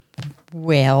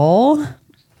Well,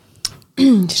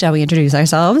 shall we introduce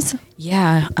ourselves?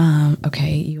 Yeah.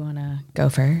 Okay. You want to go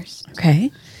first?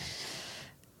 Okay.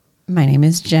 My name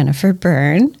is Jennifer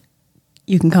Byrne.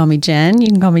 You can call me Jen. You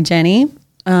can call me Jenny.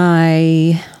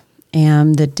 I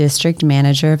am the district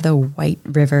manager of the White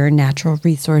River Natural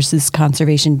Resources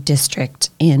Conservation District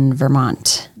in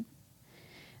Vermont.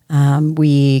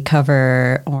 We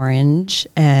cover Orange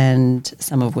and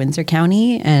some of Windsor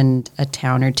County and a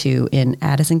town or two in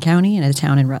Addison County and a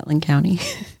town in Rutland County.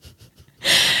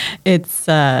 It's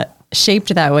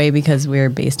shaped that way because we're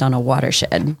based on a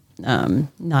watershed,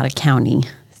 not a county.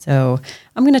 So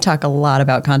I'm going to talk a lot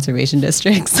about conservation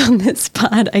districts on this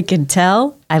pod. I can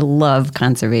tell. I love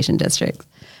conservation districts.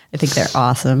 I think they're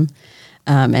awesome,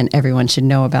 and everyone should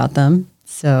know about them.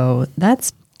 So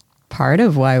that's part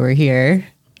of why we're here.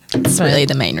 It's really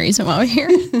the main reason why we're here.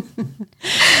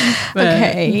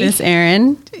 Okay. Miss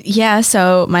Erin. Yeah,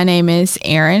 so my name is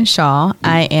Erin Shaw.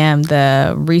 I am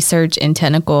the Research and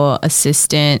Technical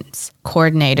Assistance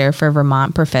Coordinator for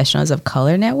Vermont Professionals of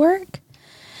Color Network.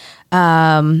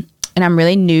 And I'm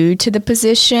really new to the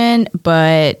position,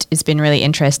 but it's been really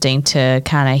interesting to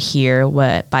kind of hear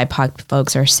what BIPOC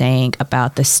folks are saying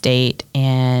about the state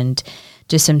and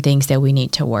just some things that we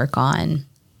need to work on.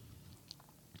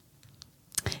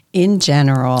 In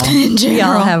general, we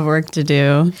all have work to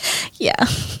do. Yeah.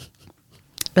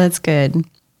 That's good.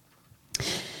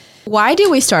 Why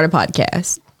do we start a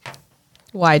podcast?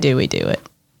 Why do we do it?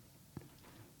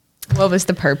 What was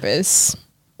the purpose?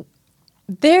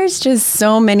 There's just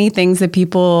so many things that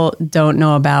people don't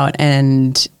know about,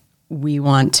 and we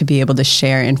want to be able to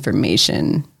share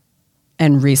information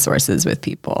and resources with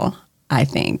people, I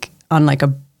think, on like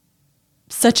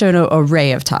such an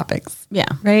array of topics. Yeah.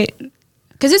 Right?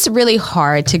 Because it's really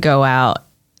hard to go out.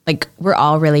 Like, we're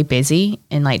all really busy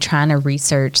and like trying to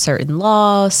research certain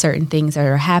laws, certain things that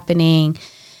are happening.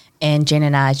 And Jen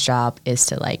and I's job is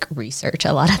to like research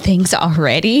a lot of things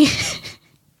already.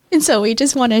 And so we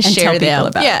just want to share them.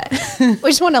 About yeah.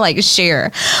 We just want to like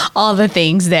share all the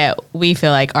things that we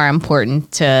feel like are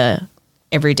important to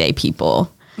everyday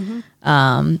people.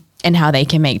 Mm-hmm. And how they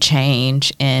can make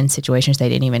change in situations they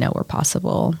didn't even know were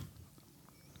possible.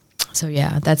 So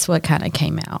yeah, that's what kind of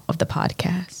came out of the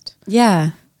podcast.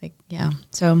 Yeah.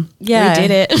 So yeah, we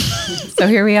did it. So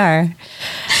here we are.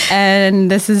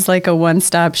 And this is like a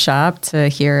one-stop shop to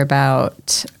hear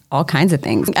about all kinds of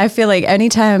things. I feel like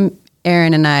anytime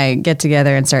Erin and I get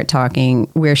together and start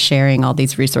talking, we're sharing all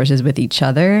these resources with each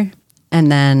other. And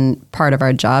then part of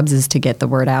our jobs is to get the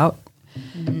word out.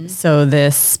 Mm-hmm. So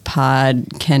this pod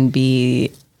can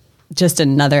be just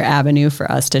another avenue for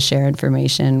us to share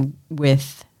information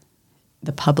with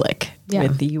the public,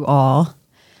 with you all.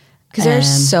 Because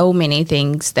there's so many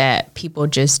things that people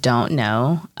just don't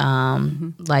know,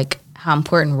 like how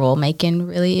important rulemaking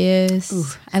really is. Ooh,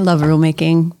 I love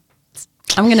rulemaking.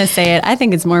 I'm going to say it. I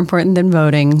think it's more important than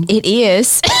voting. It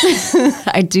is.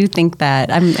 I do think that.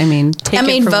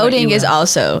 Voting is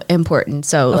also important.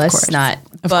 So let's not.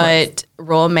 But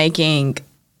rulemaking,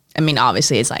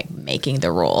 obviously it's like making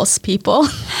the rules, people.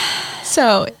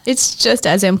 So it's just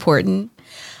as important.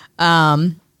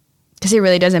 Because it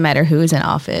really doesn't matter who's in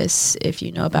office if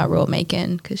you know about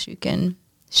rulemaking, because you can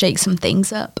shake some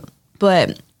things up.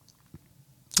 But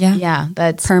yeah,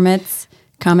 that's permits,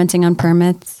 commenting on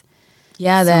permits.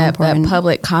 Yeah, that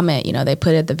public comment, they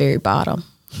put it at the very bottom.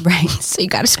 Right. So you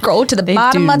got to scroll to the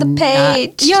bottom of the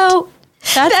page.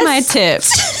 That's my tip.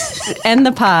 End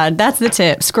the pod. That's the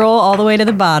tip. Scroll all the way to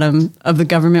the bottom of the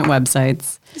government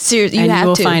websites. Seriously, you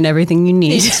will find everything you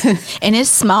need. And it's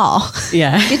small.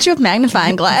 Yeah. Get you a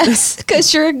magnifying glass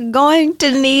because you're going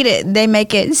to need it. They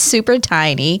make it super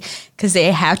tiny because they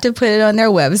have to put it on their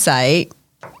website.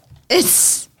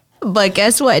 But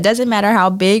guess what? It doesn't matter how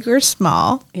big or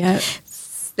small. Yeah.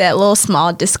 That little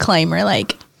small disclaimer,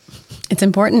 like. It's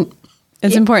important.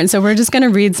 It's important. So we're just going to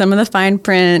read some of the fine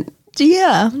print.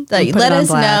 Yeah. Like, let us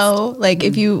know, like,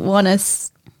 if you want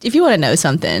to know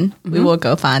something, we will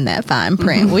go find that fine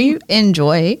print. We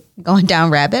enjoy going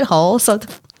down rabbit holes of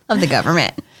the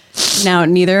government. Now,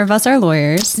 neither of us are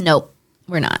lawyers. Nope,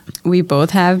 we're not. We both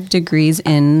have degrees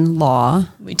in law.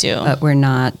 We do. But we're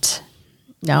not.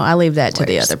 No, I leave that to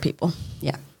the other people.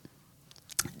 Yeah.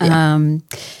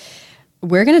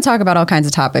 We're going to talk about all kinds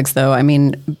of topics, though.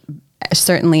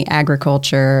 Certainly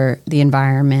agriculture, the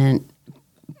environment,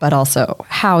 but also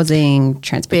housing,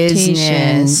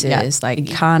 transportation, like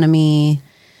economy.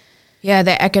 Yeah,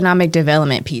 the economic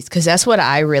development piece, because that's what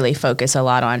I really focus a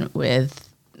lot on with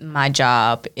my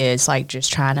job, is like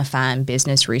just trying to find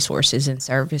business resources and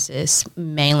services,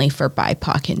 mainly for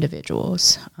BIPOC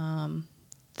individuals.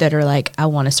 that are like, I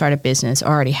want to start a business or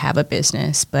already have a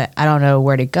business, but I don't know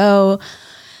where to go.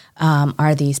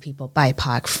 Are these people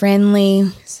BIPOC friendly?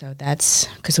 So that's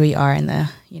because we are in the,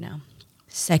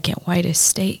 second whitest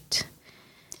state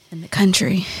in the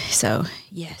country. So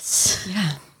yes.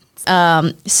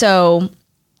 Yeah. So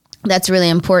that's really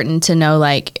important to know,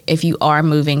 like, if you are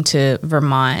moving to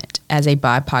Vermont as a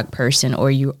BIPOC person, or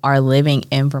you are living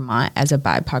in Vermont as a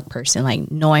BIPOC person,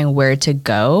 like knowing where to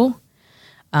go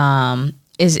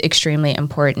is extremely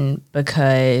important,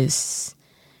 because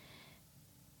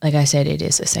like I said, it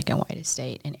is the second whitest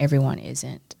state and everyone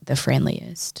isn't the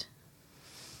friendliest.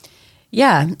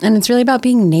 Yeah, and it's really about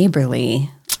being neighborly.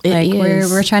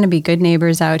 We're trying to be good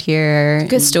neighbors out here.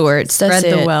 Good stewards. Spread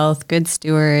the wealth, good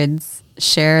stewards,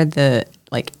 share the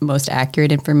most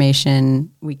accurate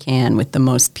information we can with the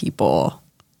most people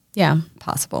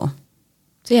possible.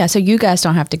 So you guys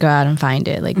don't have to go out and find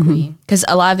it because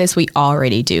a lot of this we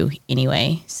already do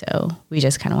anyway. So we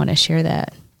just kind of want to share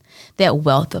that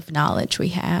wealth of knowledge we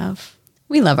have.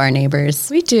 We love our neighbors.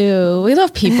 We do. We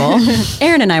love people.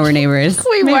 Aaron and I were neighbors.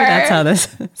 Maybe that's how this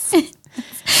is.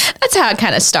 That's how it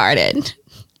kind of started. It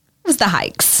was the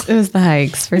hikes. It was the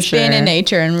hikes, for sure. Being in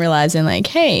nature and realizing, like,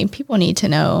 hey, people need to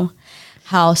know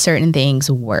how certain things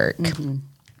work. Mm-hmm.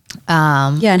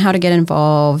 And how to get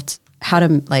involved, how to,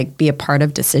 be a part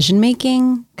of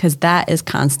decision-making, because that is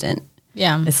constant.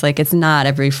 Yeah. It's it's not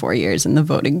every 4 years in the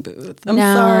voting booth. I'm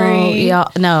sorry. Yeah,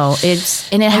 no,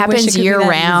 it happens year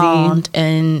round,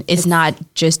 and it's not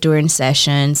just during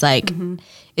sessions.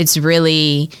 It's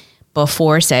really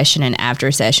before session and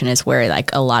after session is where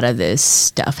a lot of this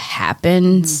stuff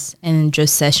happens, and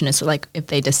just session is if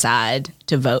they decide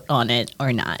to vote on it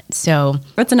or not. So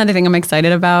that's another thing I'm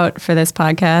excited about for this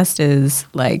podcast is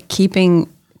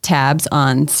keeping tabs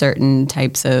on certain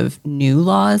types of new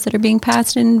laws that are being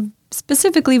passed in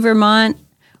specifically Vermont.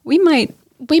 We might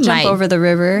jump over the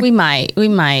river. We might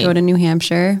go to New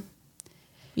Hampshire.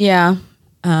 Yeah.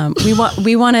 We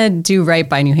want to do right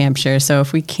by New Hampshire. So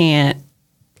if we can't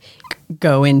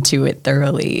go into it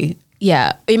thoroughly.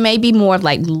 Yeah. It may be more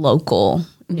local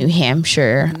New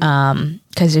Hampshire.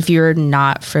 Because if you're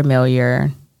not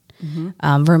familiar,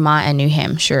 Vermont and New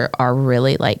Hampshire are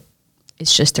really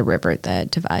it's just a river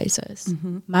that divides us.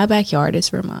 Mm-hmm. My backyard is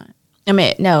Vermont. I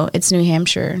mean, no, it's New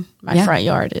Hampshire. My front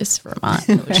yard is Vermont.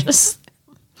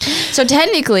 So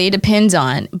technically it depends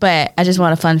on, but I just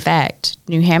want a fun fact.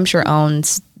 New Hampshire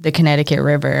owns the Connecticut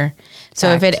River. So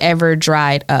if it ever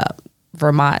dried up,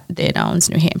 Vermont then owns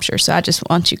New Hampshire. So I just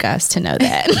want you guys to know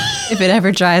that. If it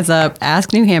ever dries up,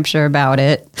 ask New Hampshire about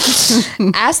it.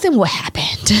 Ask them what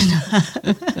happened.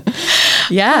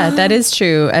 Yeah, that is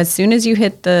true. As soon as you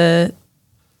hit the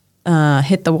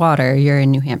water, you're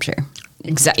in New Hampshire.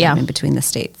 Exactly. Yeah. In between the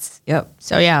states. Yep.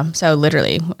 So yeah. So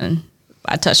literally, when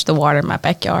I touch the water in my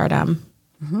backyard,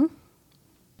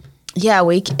 Yeah,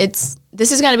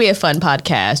 this is going to be a fun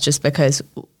podcast, just because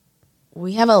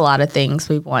we have a lot of things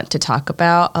we want to talk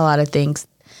about. A lot of things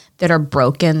that are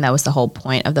broken. That was the whole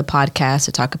point of the podcast,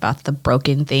 to talk about the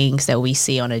broken things that we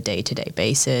see on a day-to-day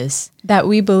basis that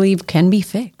we believe can be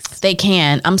fixed. They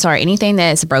can. I'm sorry. Anything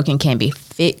that is broken can be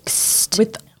fixed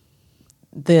with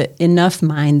the enough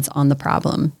minds on the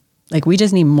problem. We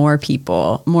just need more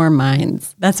people, more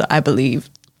minds. That's what I believe.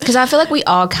 Because I feel like we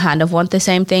all kind of want the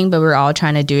same thing, but we're all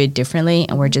trying to do it differently,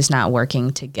 and we're just not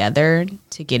working together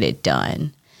to get it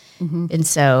done. Mm-hmm. And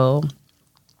so,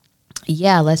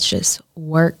 yeah, let's just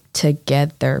work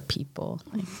together, people.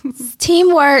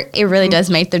 Teamwork, it really does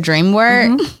make the dream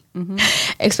work. Mm-hmm.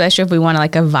 Mm-hmm. Especially if we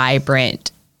want a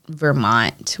vibrant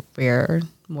Vermont where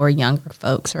more younger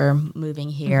folks are moving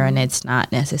here, and it's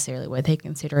not necessarily what they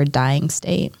consider a dying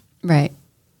state. Right.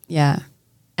 Yeah.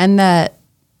 And that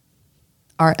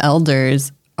our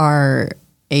elders are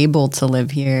able to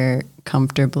live here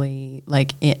comfortably,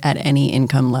 at any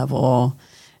income level.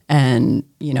 And,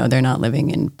 they're not living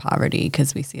in poverty,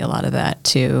 because we see a lot of that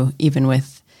too. Even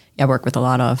I work with a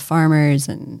lot of farmers,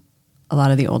 and a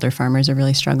lot of the older farmers are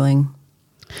really struggling.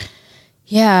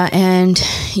 Yeah, and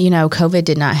COVID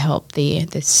did not help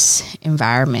this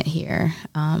environment here.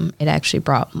 It actually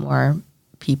brought more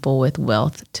people with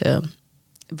wealth to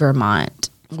Vermont,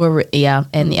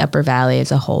 and the Upper Valley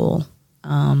as a whole.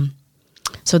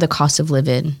 So the cost of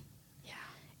living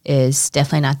is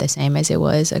definitely not the same as it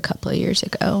was a couple of years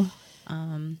ago.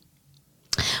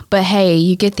 But hey,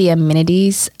 you get the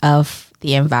amenities of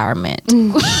the environment.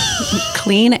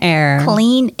 Clean air.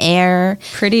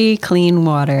 Pretty clean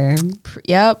water.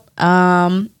 Yep.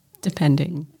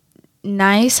 Depending.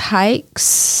 Nice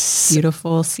hikes.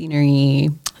 Beautiful scenery.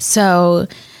 So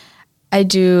I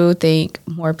do think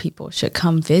more people should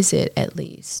come visit, at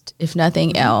least. If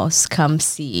nothing else, come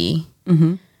see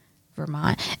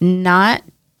Vermont. Not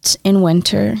in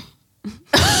winter.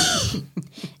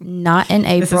 Not in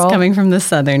April. This is coming from the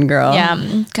Southern girl.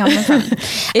 Yeah, coming from.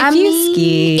 If you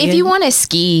ski. If you want to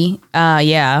ski,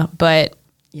 yeah. But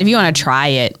if you want to try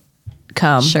it,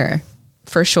 come. Sure.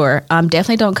 For sure.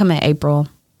 Definitely don't come in April.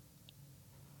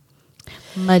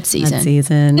 Mud season. Mud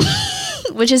season.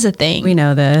 Which is a thing. We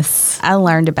know this. I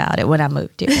learned about it when I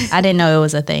moved here. I didn't know it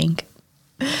was a thing.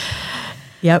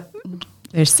 Yep.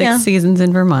 There's 6 seasons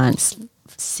in Vermont.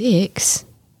 6?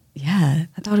 Yeah.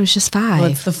 I thought it was just 5.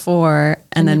 Well, it's the 4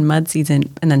 and then mud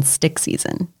season and then stick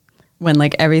season. When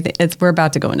like everything, we're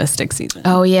about to go into stick season.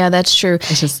 Oh yeah, that's true.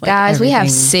 It's just like guys, we have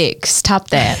everything. 6. Top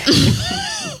that.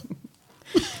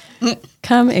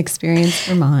 Come experience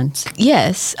Vermont.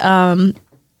 Yes.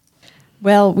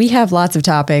 Well, we have lots of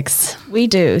topics. We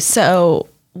do. So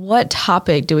what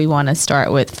topic do we want to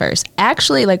start with first?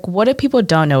 Actually, like, what if people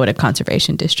don't know what a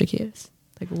conservation district is?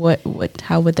 Like,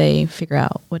 how would they figure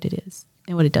out what it is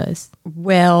and what it does?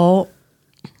 Well,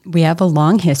 we have a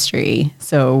long history.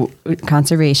 So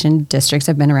conservation districts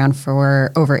have been around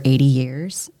for over 80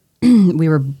 years. We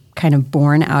were kind of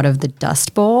born out of the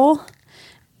Dust Bowl.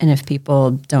 And if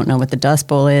people don't know what the Dust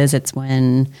Bowl is, it's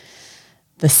when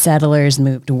the settlers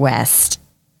moved west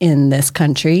in this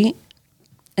country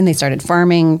and they started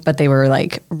farming, but they were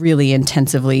like really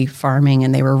intensively farming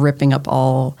and they were ripping up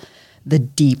all the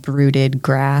deep rooted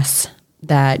grass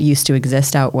that used to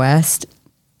exist out west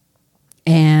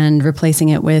and replacing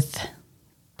it with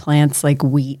plants like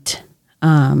wheat.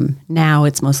 Now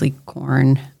it's mostly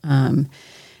corn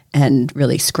and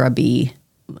really scrubby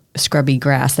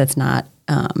grass that's not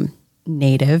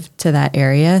native to that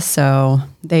area. So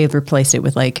they've replaced it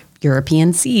with like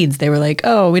European seeds. They were like,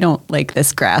 oh, we don't like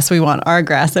this grass. We want our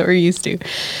grass that we're used to.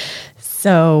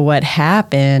 So what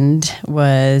happened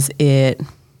was it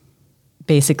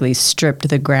basically stripped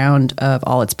the ground of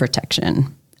all its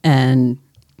protection. And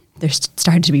there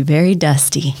started to be very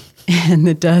dusty. And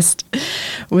the dust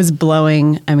was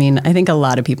blowing. I mean, I think a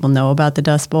lot of people know about the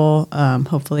Dust Bowl,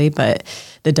 hopefully, but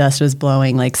the dust was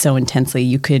blowing like so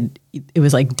intensely it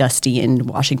was like dusty in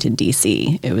Washington,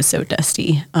 D.C. It was so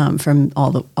dusty from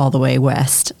all the way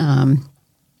west.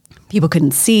 People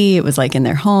couldn't see. It was like in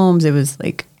their homes. It was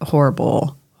like a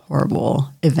horrible, horrible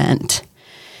event.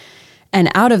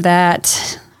 And out of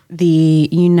that, the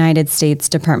United States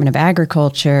Department of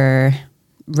Agriculture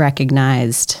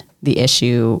recognized the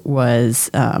issue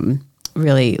was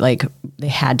really like they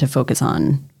had to focus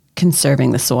on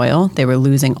conserving the soil. They were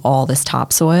losing all this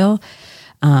topsoil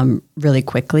really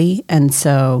quickly. And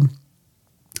so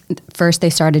first they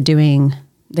kind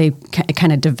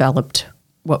of developed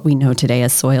what we know today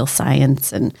as soil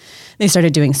science. And they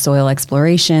started doing soil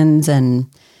explorations and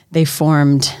they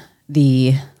formed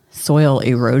the Soil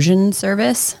Erosion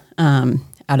Service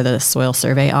out of the Soil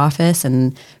Survey Office.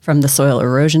 And from the Soil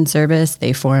Erosion Service,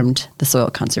 they formed the Soil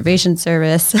Conservation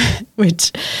Service,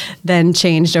 which then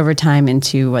changed over time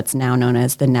into what's now known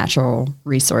as the Natural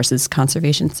Resources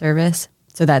Conservation Service.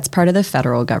 So that's part of the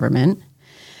federal government.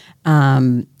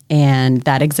 And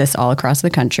that exists all across the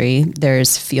country.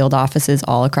 There's field offices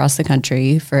all across the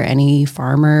country for any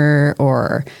farmer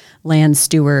or land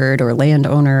steward or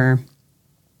landowner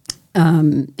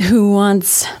who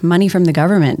wants money from the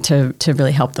government to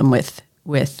really help them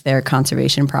with their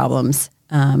conservation problems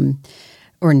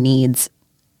or needs.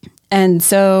 And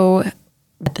so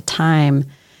at the time,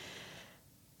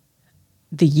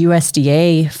 the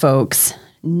USDA folks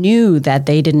knew that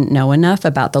they didn't know enough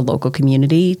about the local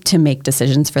community to make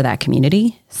decisions for that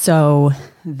community. So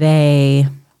they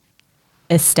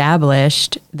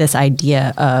established this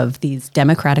idea of these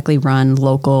democratically run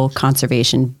local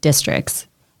conservation districts,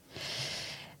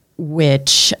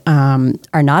 which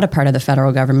are not a part of the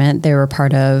federal government.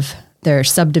 They're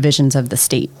subdivisions of the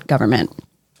state government.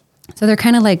 So they're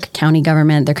kind of like county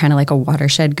government. They're kind of like a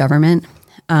watershed government.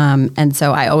 And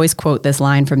so I always quote this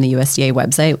line from the USDA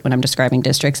website when I'm describing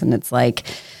districts, and it's like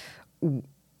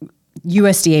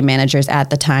USDA managers at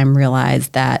the time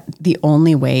realized that the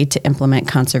only way to implement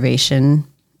conservation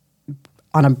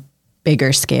on a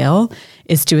bigger scale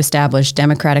is to establish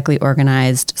democratically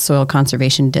organized soil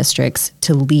conservation districts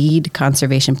to lead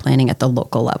conservation planning at the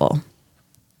local level.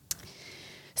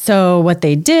 So what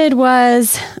they did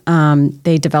was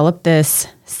they developed this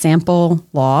sample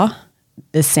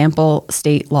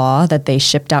state law that they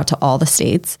shipped out to all the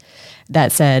states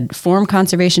that said, form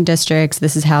conservation districts.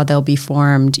 This is how they'll be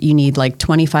formed. You need like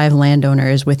 25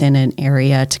 landowners within an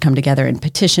area to come together and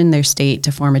petition their state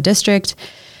to form a district.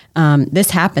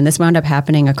 This wound up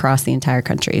happening across the entire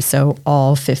country. So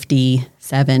all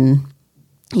 57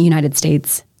 United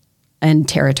States and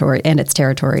its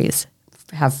territories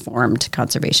have formed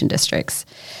conservation districts.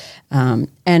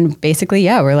 And basically,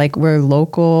 we're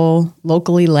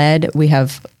locally led. We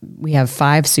have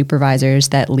 5 supervisors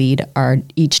that lead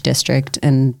each district,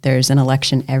 and there's an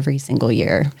election every single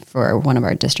year for one of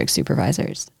our district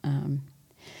supervisors.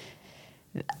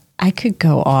 I could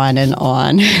go on and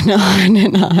on and on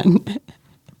and on.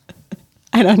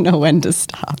 I don't know when to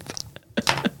stop.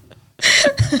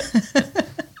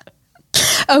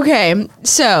 Okay,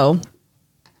 so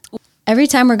every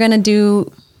time we're going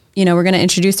to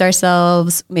introduce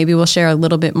ourselves. Maybe we'll share a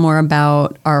little bit more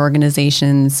about our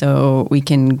organization so we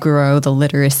can grow the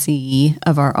literacy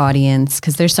of our audience,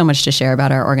 because there's so much to share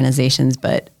about our organizations.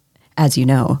 But as you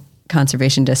know,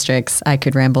 conservation districts, I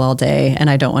could ramble all day, and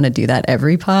I don't want to do that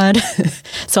every pod.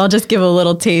 So I'll just give a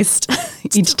little taste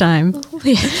each time. a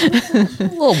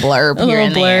little blurb here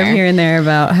and there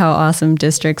about how awesome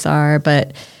districts are.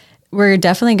 But we're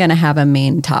definitely going to have a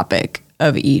main topic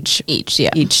of each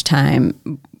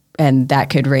time. And that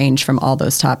could range from all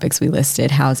those topics we listed: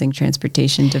 housing,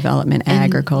 transportation, development,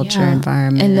 agriculture,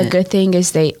 environment. And the good thing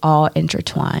is they all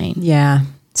intertwine. Yeah.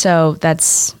 So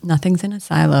that's... Nothing's in a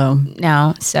silo.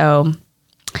 No. So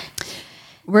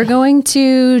we're going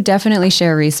to definitely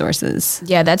share resources.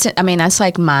 Yeah, that's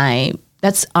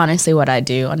honestly what I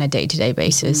do on a day-to-day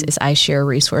basis is I share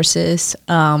resources.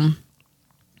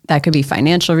 That could be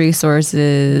financial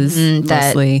resources,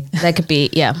 mostly. That could be,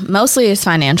 mostly it's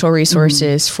financial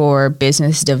resources for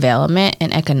business development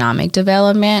and economic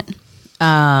development.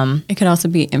 It could also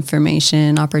be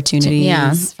information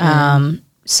opportunities. Yeah.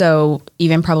 So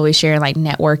even probably sharing like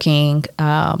networking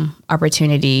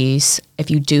opportunities. If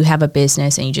you do have a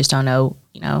business and you just don't know,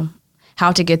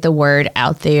 how to get the word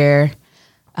out there.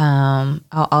 I'll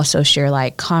also share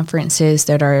like conferences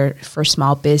that are for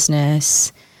small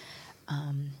business.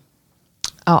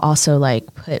 I'll also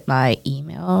like put my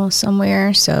email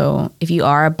somewhere. So if you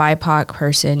are a BIPOC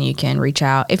person, you can reach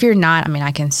out. If you're not,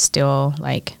 I can still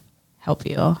like help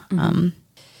you.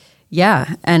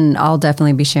 Yeah. And I'll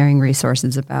definitely be sharing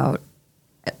resources about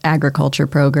agriculture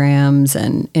programs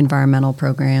and environmental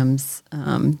programs.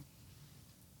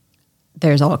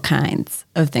 There's all kinds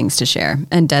of things to share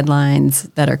and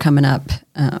deadlines that are coming up.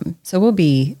 So we'll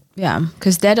be... Yeah.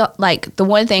 Because the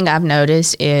one thing I've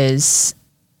noticed is...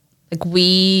 Like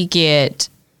we get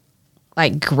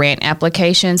like grant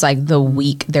applications like the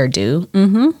week they're due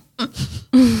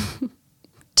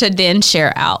to then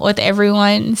share out with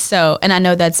everyone. So, and I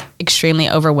know that's extremely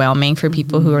overwhelming for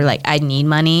people who are like, I need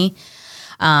money.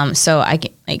 So I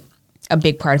get like a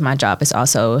big part of my job is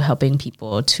also helping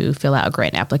people to fill out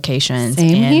grant applications.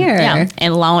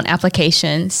 And loan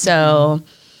applications. So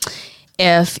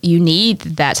if you need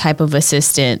that type of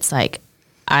assistance, like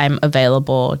I'm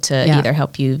available to either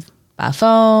help you by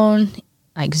phone,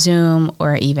 like Zoom,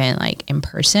 or even like in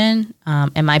person.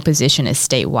 And my position is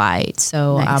statewide.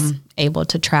 So I'm able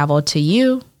to travel to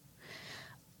you,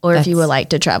 or if you would like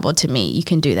to travel to me, you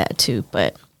can do that too.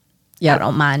 But I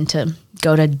don't mind to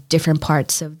go to different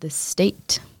parts of the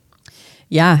state.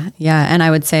 Yeah. And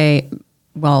I would say,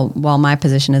 while my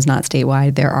position is not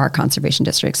statewide, there are conservation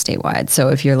districts statewide. So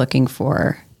if you're looking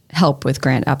for help with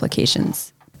grant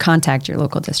applications, contact your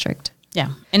local district. Yeah.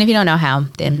 And if you don't know how,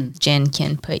 then Jen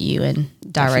can put you in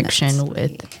direction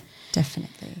with.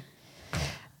 Definitely.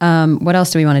 What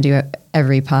else do we want to do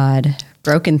every pod?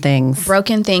 Broken things.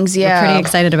 Broken things, yeah. We're pretty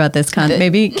excited about this.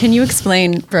 Maybe, can you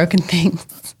explain broken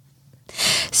things?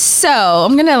 So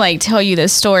I'm going to like tell you the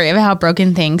story of how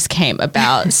broken things came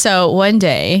about. So one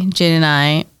day, Jen and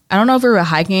I don't know if we were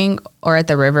hiking or at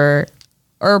the river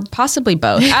or possibly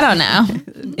both. I don't know.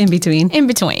 In between.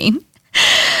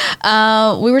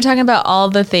 We were talking about all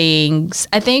the things.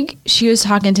 I think she was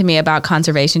talking to me about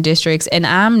conservation districts, and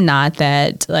I'm not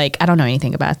that, like, I don't know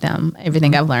anything about them.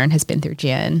 Everything I've learned has been through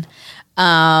Jen.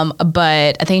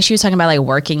 But I think she was talking about like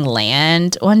working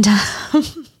land one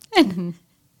time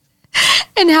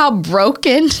and how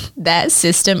broken that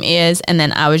system is. And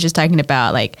then I was just talking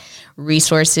about like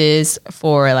resources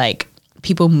for like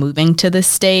people moving to the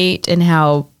state and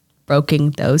how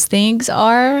broken those things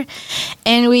are.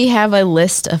 And we have a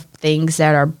list of things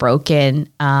that are broken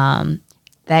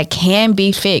that can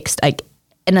be fixed. Like,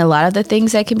 and a lot of the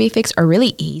things that can be fixed are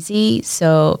really easy.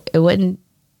 So it wouldn't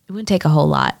take a whole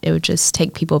lot. It would just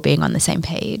take people being on the same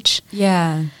page.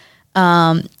 Yeah.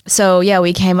 So yeah,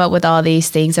 we came up with all these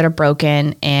things that are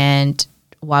broken and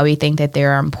why we think that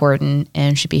they're important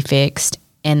and should be fixed.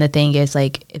 And the thing is,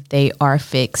 like, if they are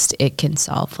fixed, it can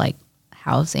solve like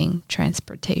housing,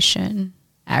 transportation,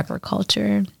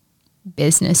 agriculture.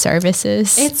 business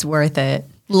services. It's worth it.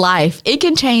 Life. It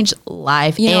can change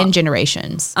life and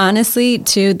generations. Honestly,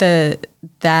 too, that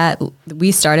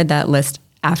we started that list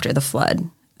after the flood.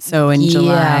 So in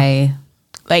July,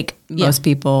 like most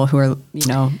people who are,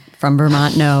 from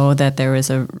Vermont know that there was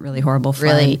a really horrible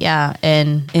flood. Really, yeah.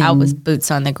 And I was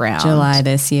boots on the ground. July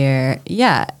this year.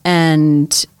 Yeah.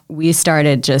 And we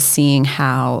started just seeing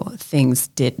how things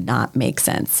did not make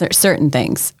sense. Certain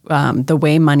things, the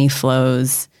way money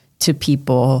flows to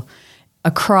people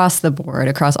across the board,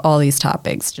 across all these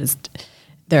topics, just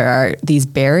there are these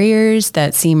barriers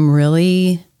that seem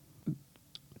really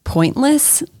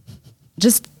pointless.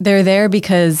 Just they're there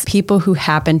because people who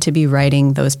happen to be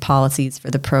writing those policies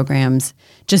for the programs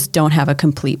just don't have a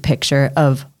complete picture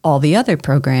of all the other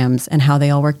programs and how they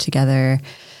all work together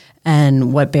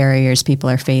and what barriers people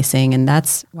are facing. And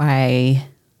that's why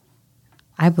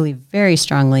I believe very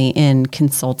strongly in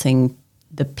consulting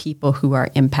the people who are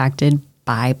impacted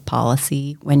by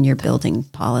policy when you're building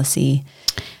policy.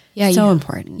 Yeah, so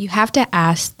important. You have to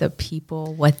ask the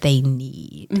people what they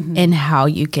need and how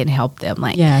you can help them.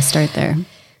 Start there.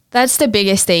 That's the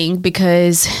biggest thing,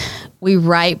 because we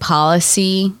write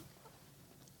policy,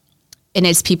 and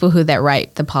it's people that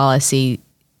write the policy.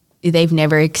 They've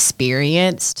never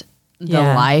experienced the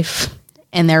life,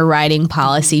 and they're writing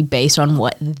policy based on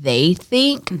what they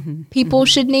think people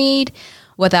should need,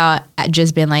 without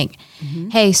just being like,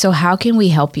 hey, so how can we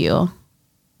help you?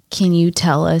 Can you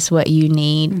tell us what you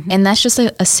need? And that's just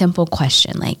a simple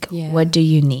question. What do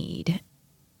you need?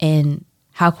 And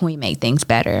how can we make things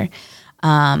better?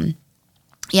 I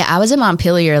was in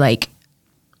Montpelier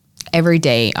every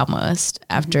day almost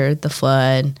after the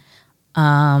flood,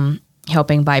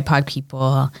 helping BIPOC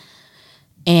people.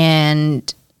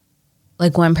 And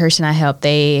one person I helped,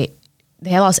 they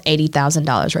had lost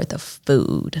 $80,000 worth of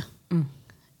food.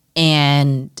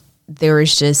 And there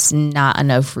was just not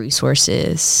enough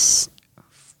resources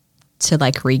to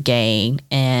regain,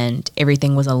 and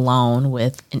everything was a loan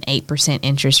with an 8%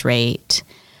 interest rate.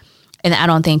 And I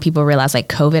don't think people realize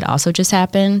COVID also just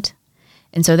happened.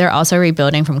 And so they're also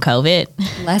rebuilding from COVID.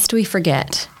 Lest we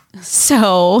forget.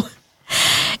 So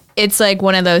it's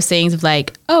one of those things of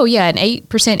oh yeah, an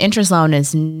 8% interest loan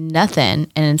is nothing.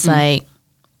 And it's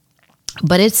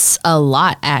but it's a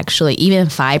lot, actually, even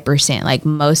 5%.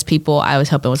 Most people I was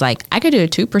helping was I could do a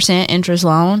 2% interest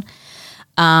loan.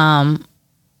 And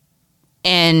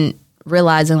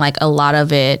realizing a lot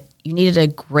of it, you needed a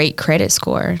great credit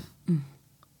score.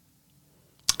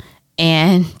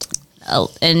 And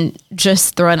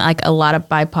just throwing a lot of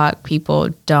BIPOC people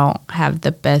don't have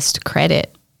the best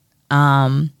credit.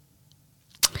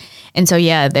 And so,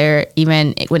 they're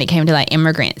even when it came to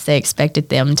immigrants, they expected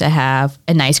them to have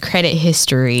a nice credit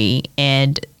history,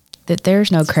 and that there's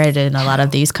no credit in a lot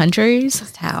of these countries.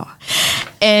 Just how?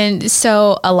 And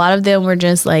so a lot of them were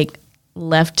just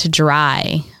left to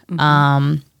dry.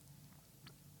 A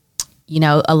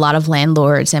lot of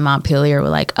landlords in Montpelier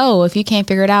were oh, if you can't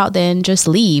figure it out, then just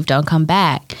leave, don't come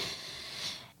back.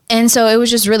 And so it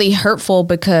was just really hurtful,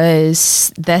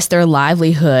 because that's their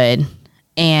livelihood.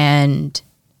 And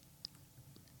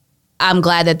I'm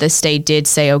glad that the state did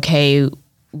say, okay,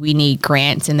 we need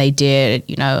grants, and they did,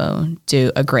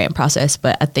 do a grant process.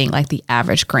 But I think the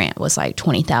average grant was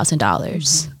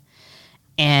 $20,000.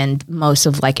 And most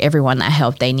of everyone that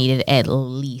helped, they needed at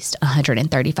least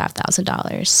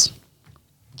 $135,000.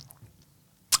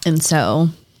 And so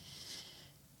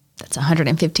that's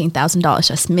 $115,000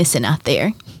 just missing out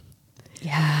there.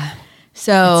 Yeah.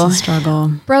 So it's a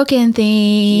struggle. Broken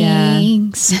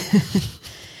things.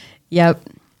 Yeah.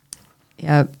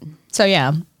 Yep. So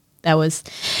that was,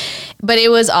 but it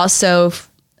was also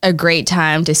a great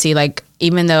time to see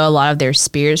even though a lot of their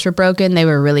spirits were broken, they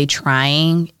were really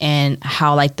trying, and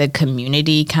how the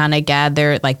community kind of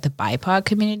gathered, the BIPOC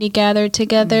community gathered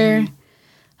together.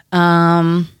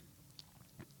 A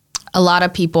lot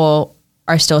of people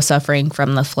are still suffering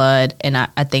from the flood, and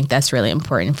I think that's really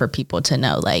important for people to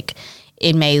know.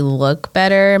 It may look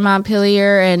better in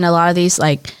Montpelier, and a lot of these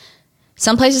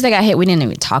some places that got hit we didn't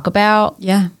even talk about.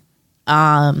 Yeah.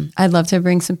 I'd love to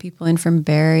bring some people in from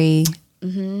Barrie.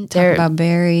 Talk about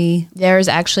Barrie. There's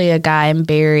actually a guy in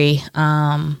Barrie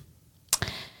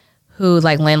who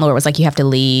landlord was you have to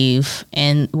leave,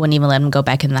 and wouldn't even let him go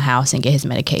back in the house and get his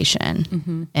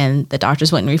medication. And the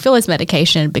doctors wouldn't refill his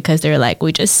medication because they're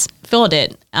we just filled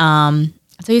it. So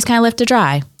he's kind of left to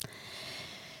dry.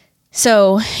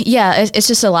 So, it's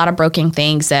just a lot of broken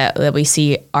things that we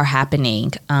see are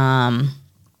happening. And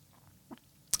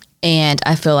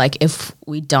I feel if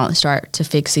we don't start to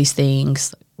fix these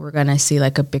things, we're going to see a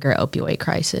bigger opioid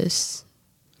crisis.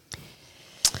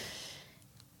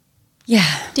 Yeah.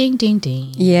 Ding, ding,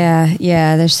 ding. Yeah.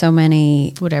 Yeah. There's so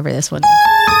many. Whatever this one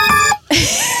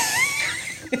is.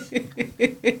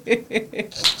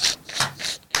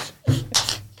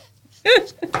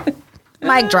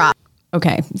 Mic drop.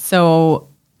 Okay. So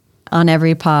on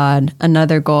every pod,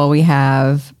 another goal we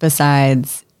have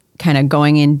besides kind of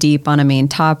going in deep on a main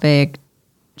topic,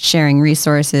 sharing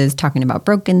resources, talking about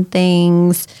broken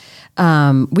things.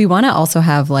 We want to also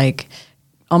have like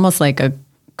almost like a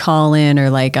call in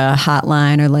or like a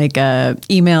hotline or like a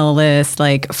email list,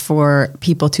 like for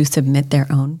people to submit their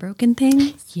own broken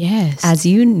things. Yes. As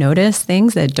you notice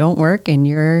things that don't work in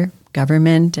your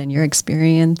government and your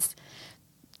experience,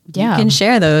 you can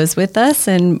share those with us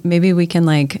and maybe we can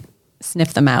like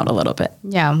sniff them out a little bit.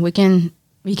 Yeah, we can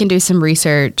do some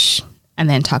research and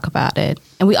then talk about it.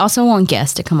 And we also want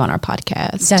guests to come on our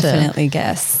podcast. Definitely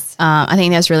guests. I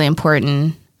think that's really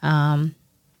important.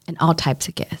 And all types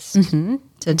of guests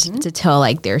to tell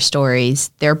like their stories,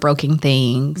 their broken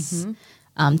things,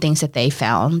 things that they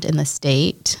found in the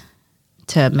state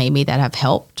to maybe that have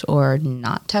helped or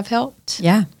not have helped.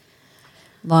 Yeah.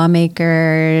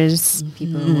 Lawmakers,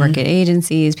 people who work at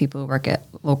agencies, people who work at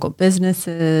local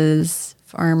businesses,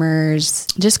 farmers.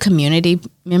 Just community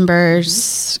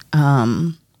members.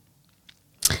 Some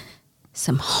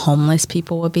homeless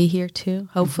people will be here too,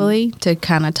 hopefully, to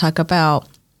kind of talk about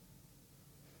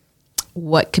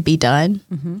what could be done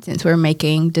since we're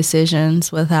making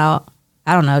decisions without,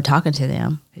 I don't know, talking to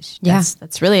them.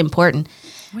 That's really important.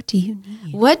 What do you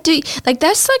need?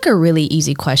 That's like a really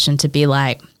easy question to be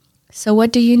like, so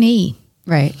what do you need?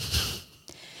 Right.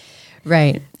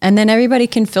 Right. And then everybody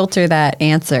can filter that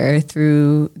answer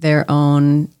through their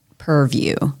own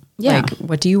purview. Yeah. Like,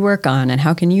 what do you work on and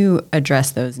how can you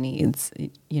address those needs?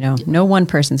 You know, no one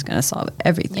person's going to solve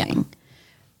everything. Yeah.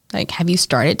 Like, have you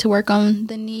started to work on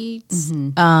the needs?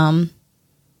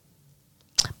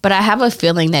 But I have a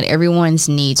feeling that everyone's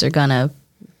needs are going to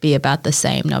be about the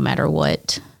same no matter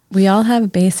what. We all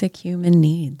have basic human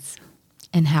needs.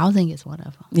 And housing is one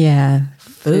of them. Yeah.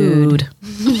 Food.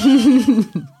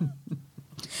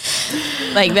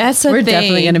 Like, that's We're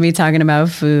definitely going to be talking about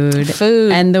food.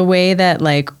 And the way that,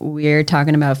 like, we're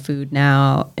talking about food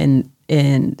now in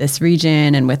this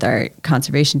region and with our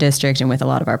conservation district and with a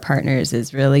lot of our partners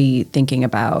is really thinking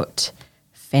about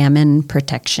famine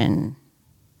protection,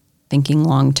 thinking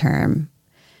long term.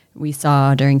 We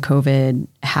saw during COVID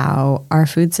how our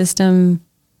food system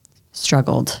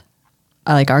struggled.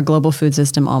 Like, our global food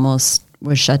system almost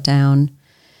was shut down.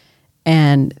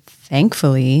 And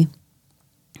thankfully,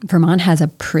 Vermont has a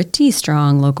pretty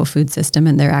strong local food system,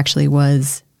 and there actually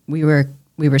was, we were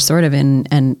sort of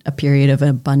in a period of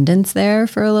abundance there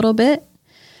for a little bit.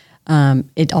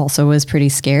 It also was pretty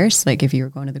scarce, like if you were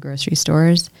going to the grocery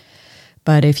stores.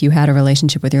 But if you had a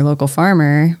relationship with your local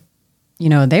farmer, you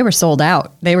know, they were sold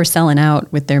out. They were selling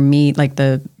out with their meat, like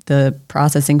the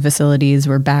processing facilities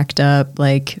were backed up,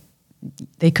 like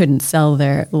they couldn't sell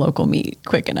their local meat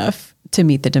quick enough to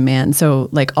meet the demand. So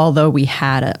like, although we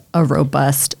had a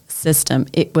robust system,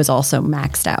 it was also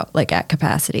maxed out, like at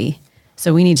capacity.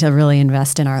 So we need to really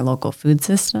invest in our local food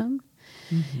system.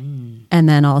 And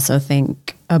then also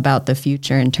think about the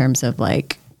future in terms of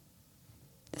like,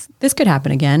 this could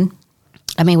happen again.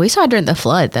 I mean, we saw during the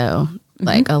flood though,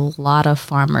 like a lot of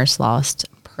farmers lost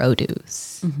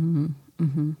produce.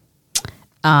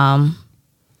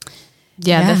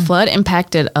 The flood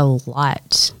impacted a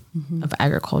lot of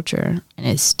agriculture, and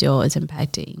it still is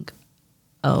impacting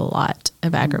a lot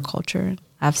of agriculture.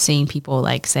 I've seen people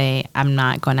like say, I'm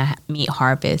not going to meet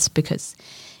harvest because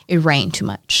it rained too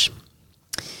much.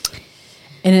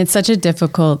 And it's such a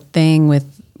difficult thing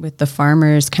with the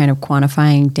farmers kind of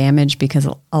quantifying damage because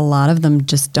a lot of them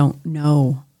just don't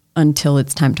know until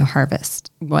it's time to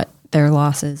harvest what their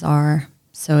losses are.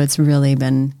 So it's really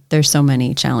been, there's so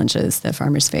many challenges that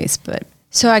farmers face, but.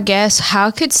 So I guess how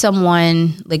could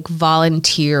someone like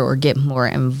volunteer or get more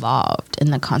involved in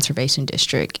the conservation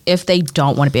district if they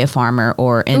don't want to be a farmer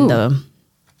or in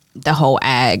the whole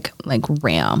ag like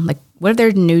realm? Like what if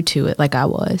they're new to it like I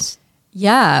was?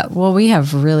 Yeah, well, we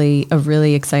have a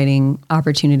really exciting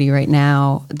opportunity right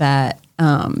now that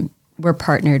we're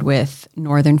partnered with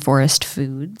Northern Forest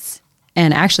Foods.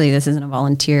 And actually, this isn't a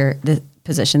volunteer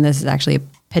position. This is actually a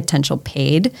potential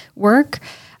paid work.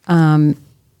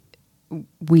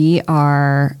 We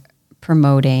are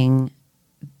promoting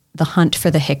the hunt for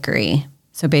the hickory.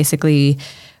 So basically,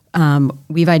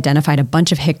 we've identified a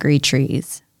bunch of hickory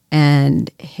trees. And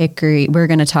hickory, we're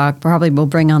going to talk, probably we'll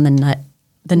bring on the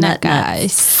nut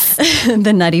guys,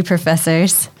 the nutty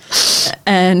professors.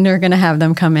 And we're going to have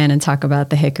them come in and talk about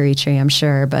the hickory tree, I'm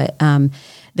sure. But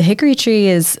the hickory tree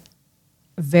is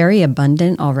very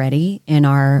abundant already in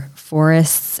our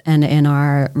forests and in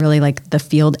our really like the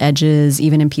field edges,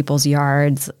 even in people's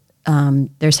yards.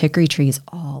 There's hickory trees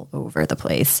all over the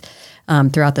place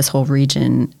throughout this whole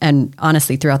region and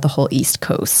honestly throughout the whole East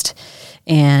Coast.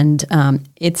 And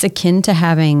it's akin to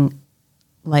having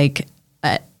like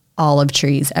olive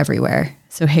trees everywhere.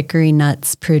 So hickory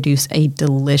nuts produce a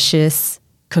delicious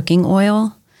cooking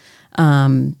oil.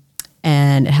 And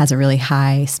it has a really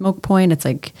high smoke point. It's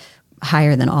like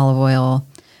higher than olive oil.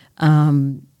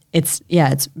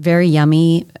 It's very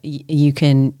yummy. You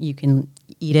can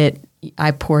eat it.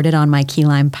 I poured it on my key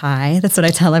lime pie. That's what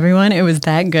I tell everyone. It was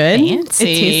that good. Fancy.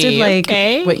 It tasted like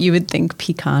what you would think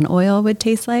pecan oil would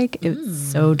taste like. It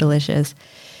was so delicious.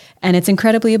 And it's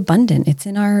incredibly abundant. It's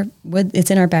in our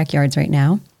backyards right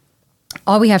now.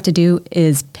 All we have to do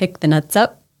is pick the nuts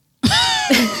up.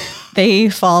 They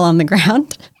fall on the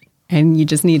ground and you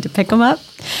just need to pick them up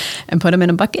and put them in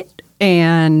a bucket.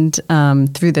 And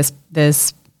through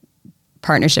this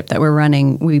partnership that we're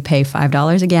running, we pay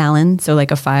 $5 a gallon. So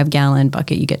like a 5-gallon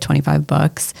bucket, you get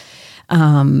 $25,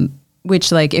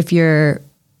 which like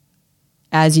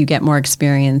as you get more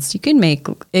experience, you can make,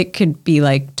 it could be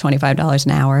like $25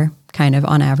 an hour kind of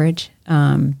on average.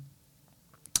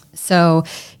 So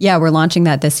yeah, we're launching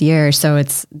that this year. So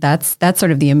that's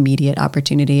sort of the immediate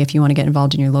opportunity. If you want to get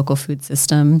involved in your local food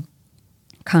system,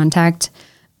 contact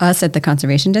us at the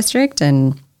Conservation District,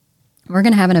 and we're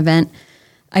going to have an event,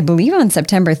 I believe on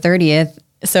September 30th.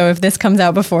 So if this comes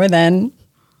out before then,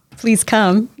 please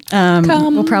come.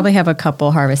 We'll probably have a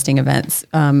couple harvesting events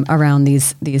around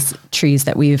these trees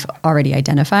that we've already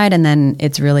identified. And then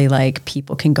it's really like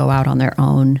people can go out on their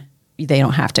own. They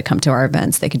don't have to come to our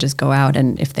events. They could just go out,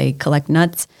 and if they collect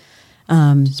nuts,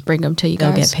 just bring them to you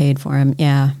they'll guys. get paid for them.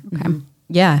 Yeah. Okay. Mm-hmm.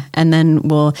 Yeah. And then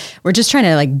we're just trying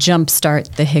to like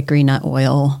jumpstart the hickory nut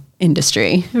oil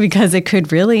industry, because it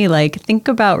could really like, think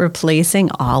about replacing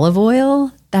olive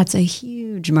oil. That's a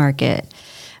huge market.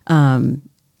 Yeah.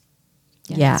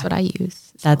 That's what I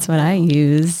use. That's what I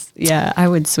use. Yeah. I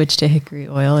would switch to hickory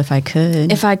oil if I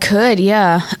could. If I could,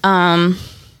 yeah.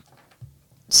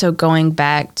 So going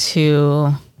back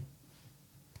to,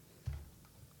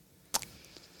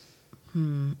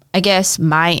 I guess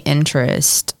my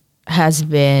interest has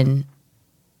been,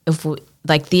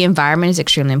 like the environment is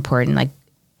extremely important, like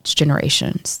it's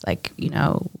generations, like,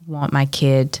 want my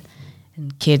kid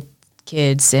and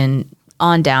kids and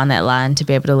on down that line to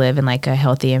be able to live in like a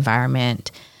healthy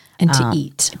environment. And to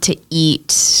eat.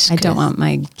 To I don't want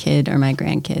my kid or my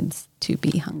grandkids to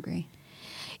be hungry.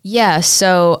 Yeah.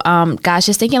 So, gosh,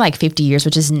 just thinking like 50 years,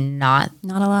 which is not a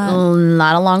lot,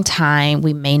 not a long time.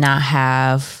 We may not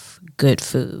have good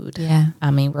food. Yeah.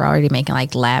 I mean, we're already making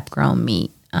like lab grown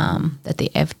meat, that the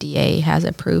FDA has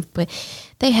approved, but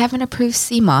they haven't approved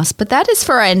sea moss, but that is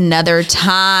for another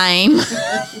time.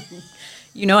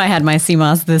 I had my sea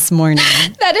moss this morning.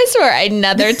 That is for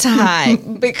another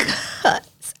time,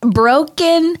 because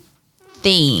broken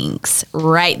things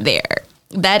right there.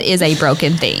 That is a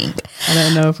broken thing. I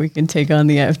don't know if we can take on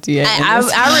the FDA.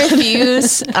 I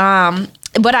refuse.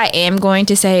 But I am going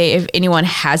to say, if anyone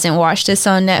hasn't watched this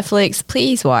on Netflix,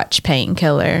 please watch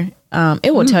Painkiller.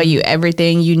 It will tell you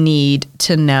everything you need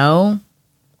to know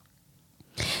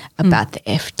about the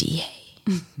FDA.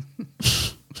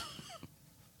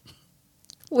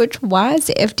 Why is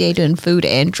the FDA doing food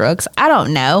and drugs? I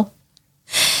don't know.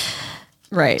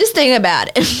 Right. Just think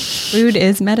about it. Food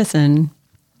is medicine.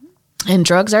 And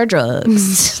drugs are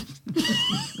drugs.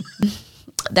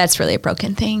 That's really a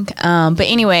broken thing. But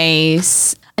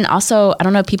anyways, and also, I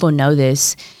don't know if people know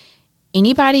this,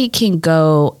 anybody can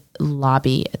go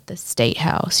lobby at the State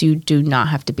House. You do not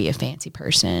have to be a fancy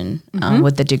person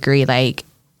with a degree. Like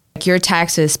your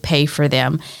taxes pay for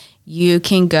them. You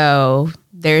can go,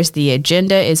 there's the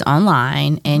agenda is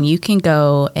online, and you can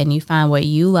go and you find what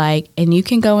you like, and you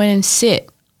can go in and sit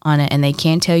on it, and they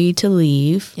can't tell you to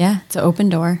leave. Yeah, it's an open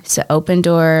door. It's an open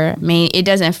door. I mean, it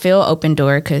doesn't feel open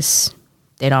door because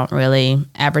they don't really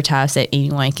advertise that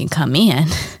anyone can come in.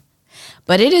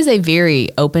 But it is a very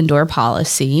open door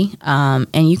policy.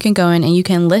 And you can go in and you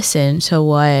can listen to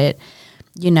what,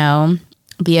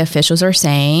 the officials are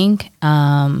saying.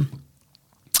 And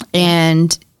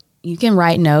you can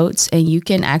write notes, and you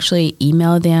can actually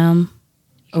email them.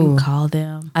 You can call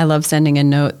them. I love sending a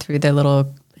note through their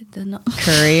little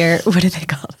courier. What do they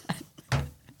call that?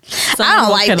 I don't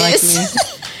like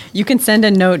this. You can send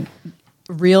a note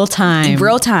real time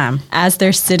as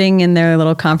they're sitting in their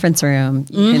little conference room.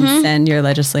 You can send your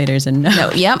legislators a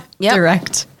note. Yep.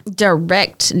 Direct.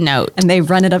 direct note. And they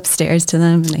run it upstairs to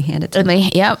them and they hand it to them.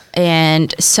 Yep.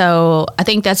 And so I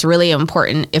think that's really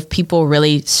important. If people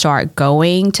really start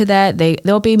going to that,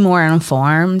 they'll be more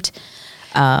informed.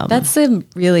 That's a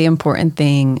really important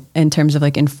thing in terms of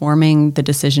like informing the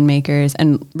decision makers.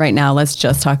 And right now, let's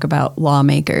just talk about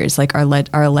lawmakers, like our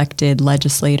elected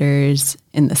legislators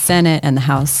in the Senate and the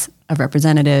House of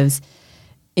Representatives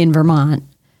in Vermont.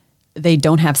 They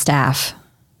don't have staff.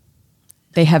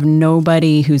 They have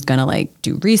nobody who's going to like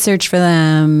do research for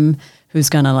them, who's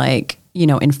going to like,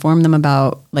 inform them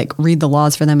about, like, read the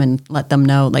laws for them and let them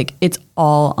know. Like, it's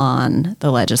all on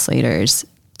the legislators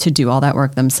to do all that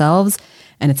work themselves.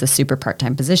 And it's a super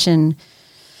part-time position.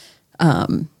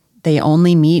 They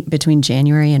only meet between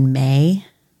January and May.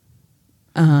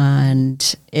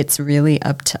 And it's really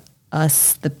up to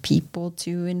us, the people,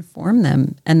 to inform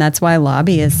them. And that's why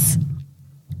lobbyists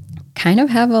kind of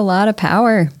have a lot of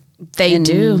power. They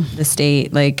do. The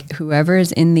state, like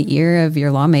whoever's in the ear of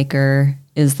your lawmaker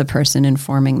is the person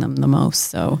informing them the most.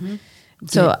 So,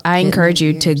 I encourage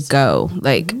you to go,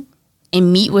 like,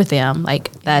 and meet with them.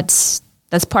 Like, that's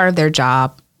part of their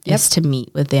job is to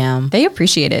meet with them. They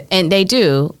appreciate it. And they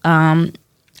do. I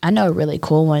know a really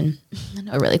cool one. I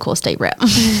know a really cool state rep.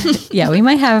 Yeah, we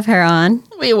might have her on.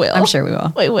 We will. I'm sure we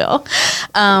will. We will.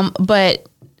 But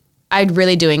I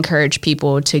really do encourage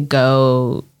people to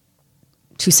go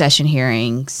to session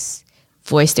hearings,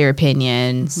 voice their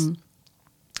opinions.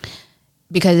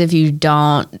 Because if you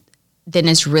don't, then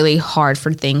it's really hard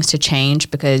for things to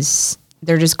change because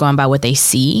they're just going by what they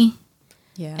see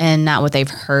and not what they've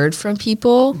heard from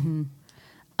people.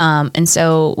 And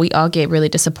so we all get really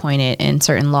disappointed in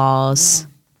certain laws.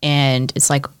 And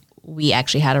it's like we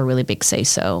actually had a really big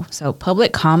say-so. So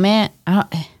public comment, y'all,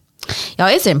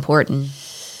 it's important.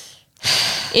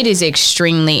 It is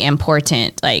extremely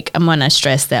important. Like, I'm going to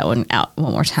stress that one out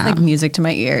one more time. Like music to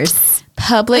my ears.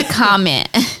 Public comment.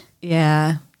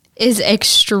 Yeah. Is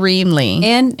extremely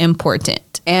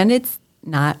important. And it's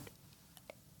not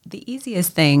the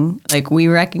easiest thing. Like, we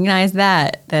recognize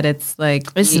that it's like,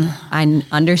 I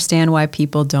understand why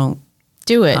people don't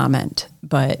do it. Comment,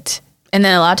 but. And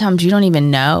then a lot of times you don't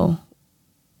even know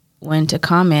when to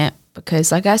comment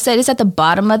because, like I said, it's at the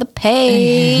bottom of the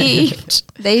page.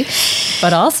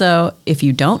 But also, if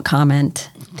you don't comment,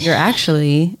 you're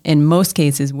actually, in most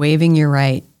cases, waiving your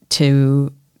right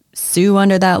to sue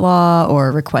under that law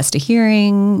or request a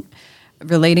hearing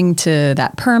relating to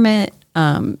that permit.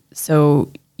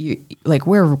 So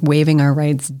we're waiving our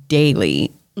rights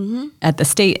daily at the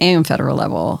state and federal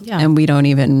level, and we don't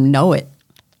even know it.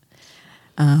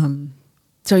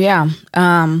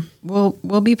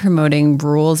 We'll be promoting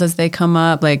rules as they come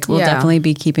up. Like, we'll definitely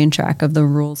be keeping track of the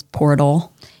rules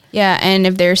portal. Yeah, and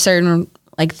if there's certain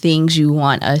like things you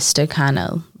want us to kind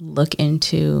of look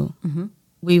into,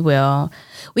 we will.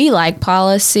 We like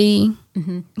policy.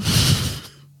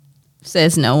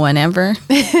 Says no one ever.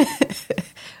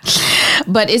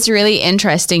 But it's really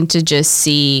interesting to just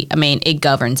see. I mean, it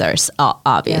governs us,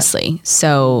 obviously. Yeah.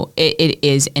 So it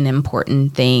is an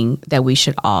important thing that we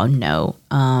should all know.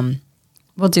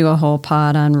 We'll do a whole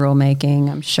pod on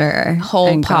rulemaking, I'm sure.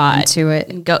 Whole pod to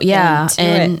it.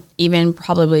 And even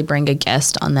probably bring a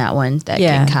guest on that one that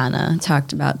can kind of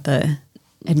talked about the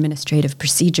Administrative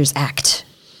Procedures Act.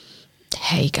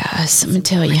 Hey guys, I'm gonna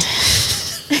tell you.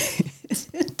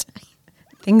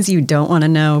 Things you don't want to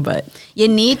know, but you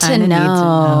need to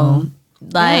know.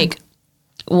 Like,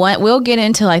 we'll get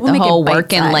into like the whole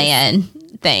work and land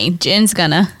thing. Jen's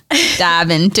gonna dive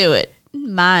into it.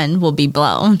 Mine will be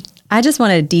blown. I just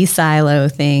want to de-silo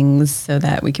things so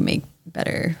that we can make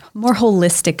better, more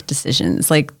holistic decisions.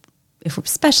 Like,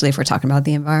 especially if we're talking about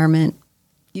the environment,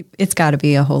 it's got to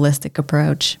be a holistic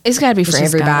approach. It's got to be for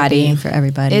everybody. For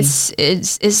everybody.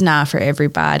 It's not for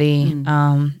everybody.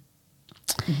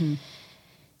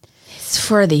 It's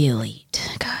for the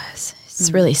elite, guys.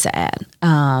 It's really sad.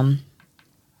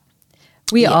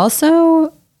 We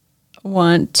also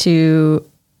want to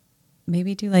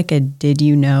maybe do like a did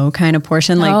you know kind of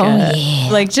portion,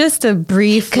 like just a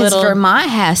brief little. Because Vermont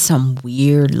has some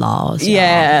weird laws.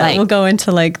 Yeah, like, we'll go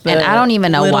into like the and I don't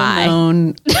even know why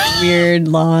known weird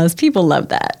laws. People love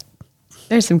that.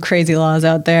 There's some crazy laws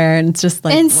out there, and it's just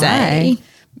like insane.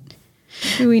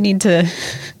 Why? We need to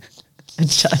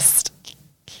adjust.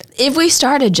 If we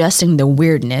start adjusting the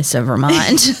weirdness of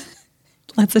Vermont,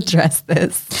 let's address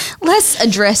this. Let's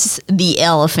address the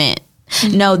elephant.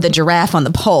 No, the giraffe on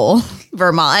the pole,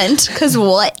 Vermont. Because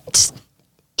what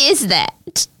is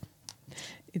that?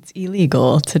 It's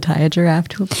illegal to tie a giraffe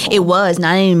to a pole. It was,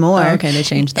 not anymore. Oh, okay, they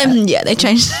changed that. Yeah, they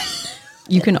changed.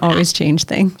 You can always change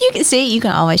things. You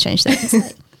can always change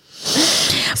things.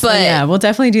 But yeah, we'll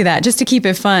definitely do that just to keep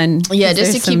it fun. Yeah,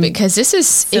 just to keep it, because this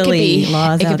is it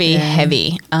could be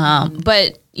heavy.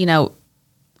 But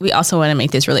we also want to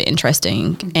make this really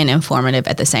interesting and informative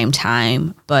at the same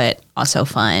time, but also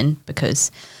fun,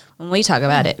 because when we talk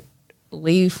about it,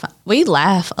 we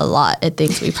laugh a lot at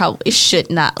things we probably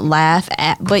should not laugh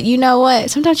at. But you know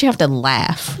what? Sometimes you have to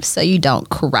laugh so you don't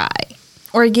cry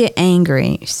or get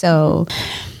angry. So,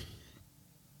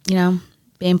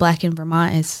 being Black in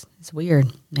Vermont is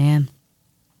weird, man.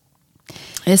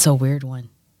 It's a weird one.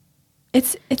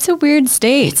 It's a weird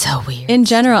state. It's so weird. In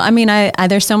general, I mean, I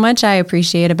there's so much I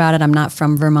appreciate about it. I'm not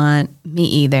from Vermont. Me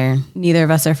either. Neither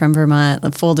of us are from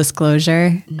Vermont. Full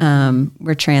disclosure,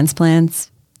 we're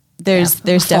transplants. There's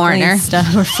definitely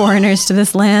stuff. We're foreigners to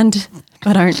this land,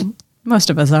 but most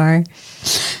of us are.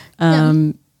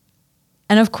 And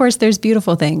of course, there's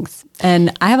beautiful things,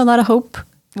 and I have a lot of hope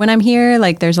when I'm here.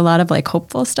 Like, there's a lot of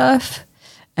hopeful stuff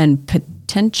and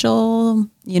potential.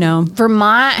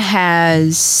 Vermont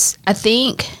has, I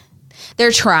think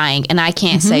they're trying, and I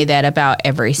can't say that about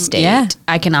every state. Yeah.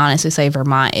 I can honestly say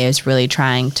Vermont is really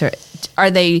trying to.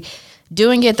 Are they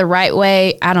doing it the right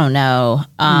way? I don't know.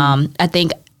 I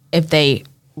think if they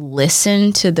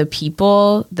listen to the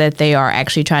people that they are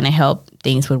actually trying to help,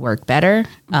 things would work better.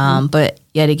 But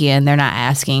yet again, they're not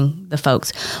asking the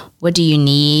folks, what do you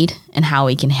need and how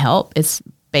we can help? It's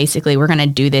basically, we're going to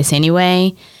do this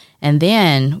anyway, and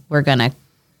then we're going to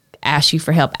ask you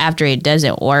for help after it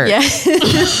doesn't work. Yeah.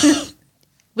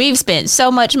 We've spent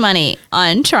so much money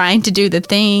on trying to do the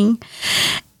thing,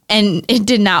 and it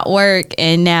did not work,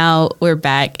 and now we're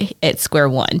back at square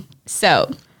one.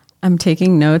 So I'm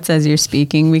taking notes as you're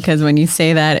speaking, because when you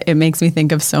say that, it makes me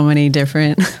think of so many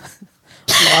different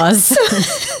laws.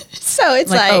 So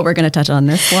it's like, oh, we're going to touch on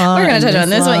this law. We're going to touch on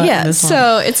this one. Yeah.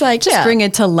 So it's like, just bring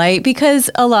it to light, because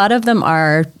a lot of them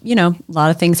are, a lot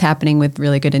of things happening with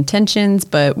really good intentions,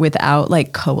 but without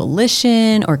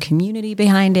coalition or community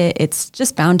behind it, it's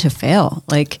just bound to fail.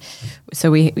 So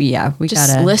we just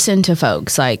gotta listen to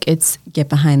folks. It's get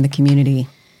behind the community.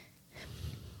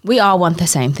 We all want the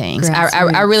same things.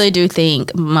 I really do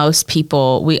think most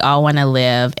people, we all want to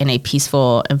live in a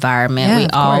peaceful environment. Yeah, we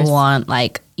all want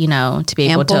to be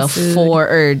able to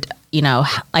afford,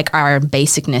 our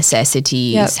basic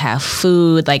necessities, have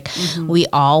food. We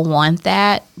all want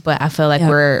that, but I feel like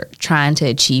we're trying to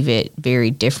achieve it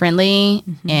very differently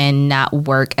and not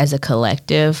work as a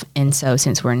collective. And so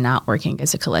since we're not working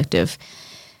as a collective,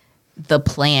 the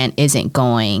plan isn't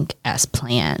going as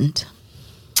planned.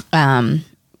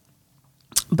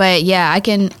 But yeah, I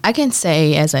can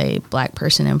say, as a Black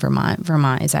person in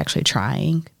Vermont is actually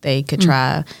trying. They could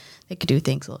try, they could do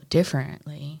things a little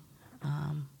differently,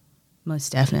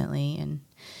 most definitely, and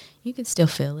you could still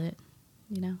feel it.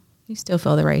 You still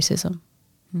feel the racism.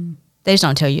 They just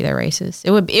don't tell you they're racist.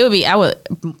 It would be. I would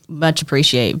much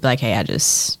appreciate hey, and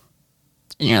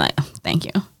you're like, oh, thank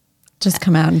you. Just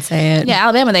come out and say it. Yeah,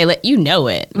 Alabama, they let you know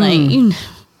it.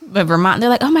 But Vermont, they're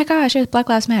like, oh my gosh, there's Black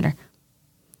Lives Matter.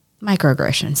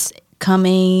 Microaggressions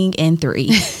coming in 3.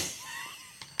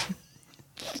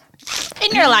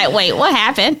 And you're like, wait, what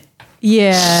happened?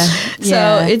 Yeah.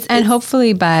 So it's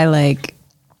hopefully by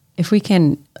if we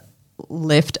can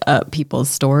lift up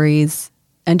people's stories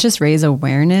and just raise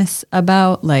awareness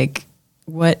about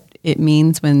what it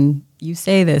means when you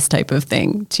say this type of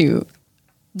thing, to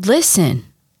listen.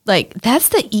 That's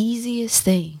the easiest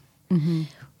thing.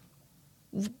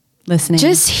 Listening.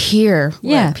 Just hear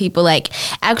what people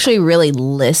actually really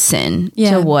listen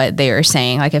to what they are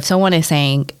saying. If someone is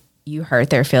saying you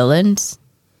hurt their feelings,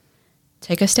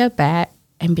 take a step back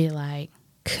and be like,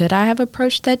 could I have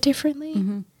approached that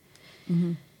differently?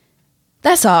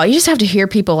 That's all. You just have to hear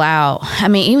people out. I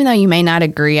mean, even though you may not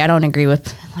agree, I don't agree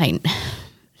with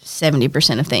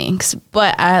 70% of things,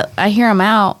 but I hear them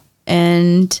out,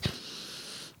 and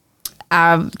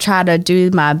I try to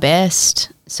do my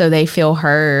best so they feel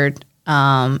heard.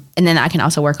 And then I can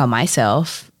also work on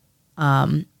myself.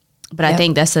 But I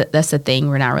think that's the thing.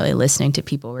 We're not really listening to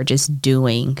people. We're just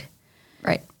doing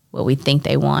what we think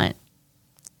they want.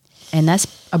 And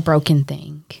that's a broken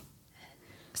thing.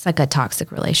 It's like a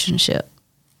toxic relationship.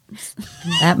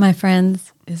 That, my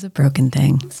friends, is a broken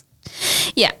thing.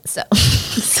 Yeah.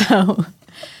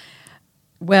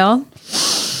 Well,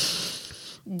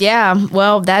 yeah,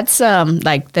 well, that's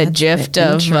the gift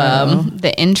of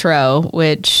the intro,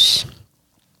 which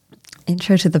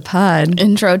intro to the pod,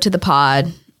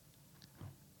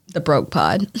 the broke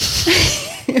pod,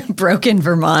 broken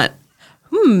Vermont.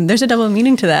 There's a double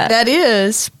meaning to that. That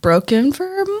is broken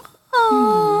Vermont.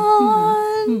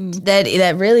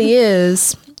 That really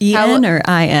is. E-N or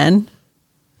I-N?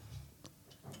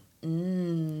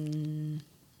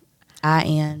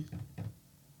 I-N.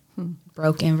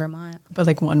 Broke in Vermont. But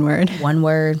like one word. One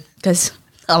word. Because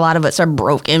a lot of us are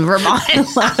broke in Vermont. A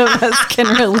lot of us can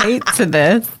relate to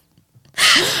this.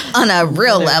 On a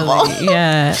real level.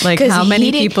 Yeah. Like how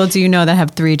many people do you know that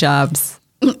have 3 jobs?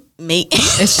 Me.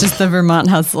 It's just the Vermont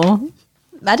hustle.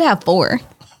 About to have 4.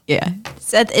 Yeah.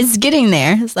 So it's getting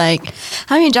there. It's like,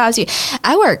 how many jobs do you...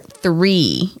 I work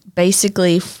 3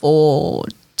 basically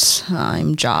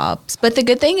full-time jobs. But the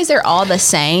good thing is they're all the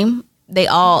same. They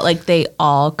all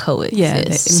coexist.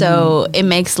 Yeah, so it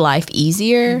makes life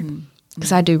easier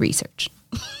because I do research.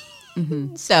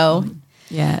 So,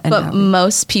 yeah. But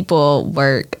most people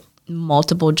work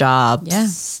multiple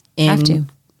jobs. Yeah, have to.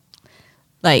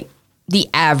 Like the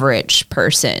average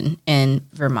person in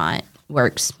Vermont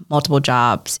works multiple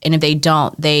jobs. And if they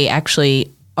don't, they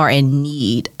actually are in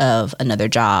need of another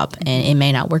job and it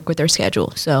may not work with their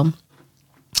schedule. So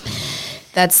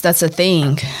that's a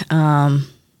thing.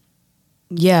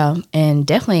 Yeah, and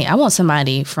definitely I want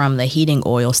somebody from the heating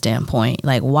oil standpoint.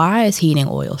 Like, why is heating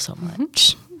oil so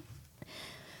much?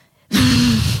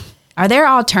 Are there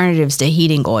alternatives to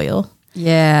heating oil?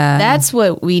 Yeah. That's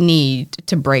what we need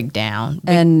to break down.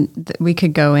 And we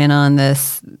could go in on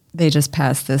this. They just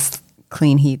passed this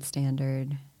clean heat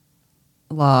standard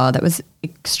law that was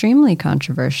extremely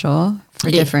controversial for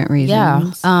different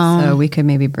reasons. Yeah. So we could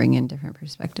maybe bring in different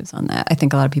perspectives on that. I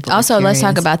think a lot of people also, let's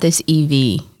talk about this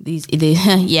EV.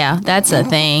 Yeah, that's a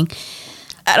thing.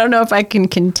 I don't know if I can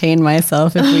contain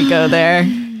myself if we go there.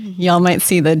 Y'all might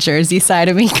see the Jersey side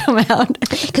of me come out.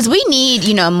 Because we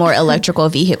need, more electrical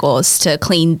vehicles to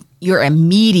clean your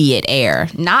immediate air,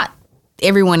 not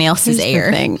everyone else's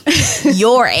air.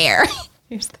 Your air.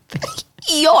 Here's the thing.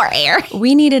 Your air.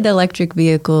 We needed electric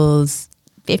vehicles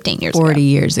 15 years 40 ago.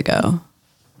 years ago.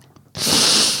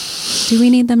 Do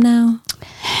we need them now?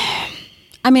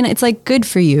 I mean, it's like good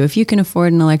for you. If you can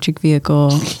afford an electric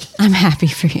vehicle, I'm happy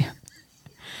for you.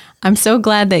 I'm so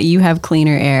glad that you have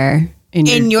cleaner air in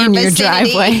your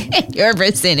driveway. In your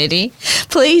vicinity.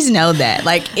 Please know that.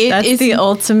 Like that's the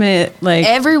ultimate, like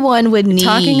everyone would need.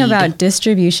 Talking about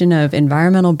distribution of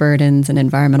environmental burdens and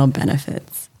environmental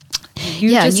benefits.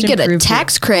 You get a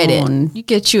tax credit. You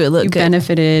get you a look. You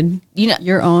benefited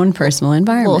your own personal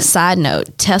environment. Little side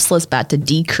note: Tesla's about to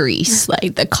decrease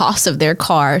like the cost of their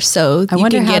car, so I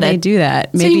wonder how they do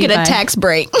that. Maybe so you get a tax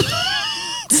break,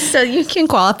 so you can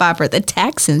qualify for the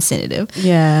tax incentive.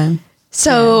 Yeah.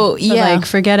 So like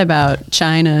forget about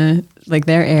China, like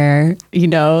their air.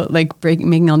 Like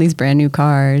making all these brand new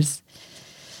cars.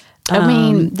 I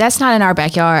mean, that's not in our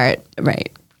backyard,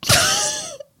 right?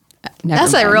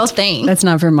 That's a real thing. That's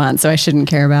not Vermont, so I shouldn't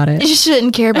care about it. You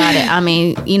shouldn't care about it. I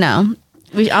mean,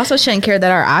 we also shouldn't care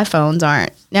that our iPhones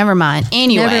aren't. Never mind.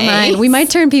 Anyway. Never mind. We might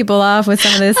turn people off with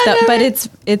some of this stuff, but it's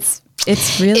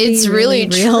really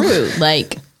real. True.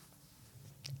 Like,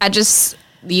 I just,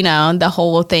 the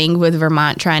whole thing with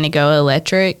Vermont trying to go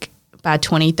electric by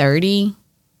 2030.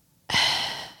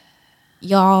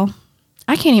 Y'all,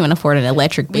 I can't even afford an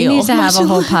electric bill. We need to have a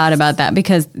whole pod about that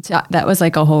because that was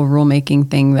like a whole rulemaking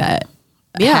thing that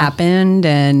happened,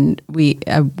 and we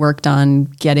worked on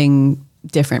getting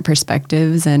different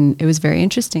perspectives, and it was very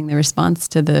interesting, the response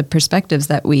to the perspectives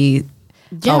that we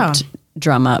helped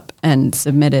drum up and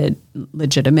submitted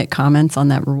legitimate comments on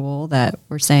that rule that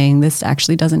were saying this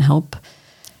actually doesn't help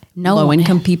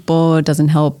low-income people, it doesn't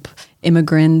help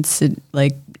immigrants, it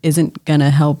isn't going to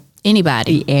help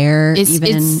anybody. The air,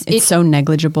 it's so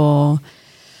negligible.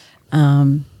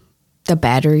 The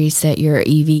batteries that your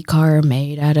EV car are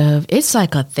made out of, it's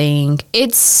like a thing.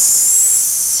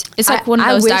 It's like one of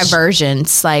those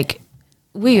diversions. Like,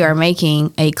 we are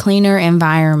making a cleaner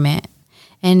environment.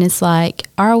 And it's like,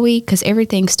 are we? Because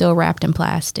everything's still wrapped in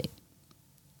plastic.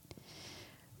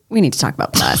 We need to talk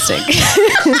about plastic.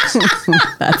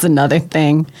 That's another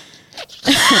thing.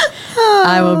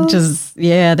 I will just,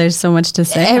 there's so much to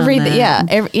say. Everything,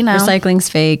 recycling's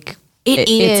fake. It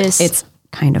is. It's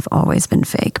kind of always been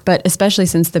fake, but especially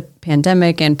since the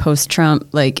pandemic and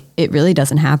post-Trump, it really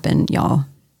doesn't happen, y'all.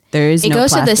 It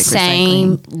goes to the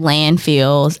same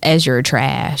landfills as your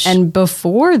trash. And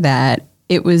before that,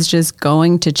 it was just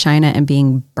going to China and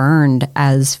being burned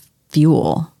as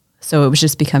fuel. So it was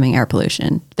just becoming air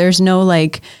pollution. There's no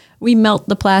we melt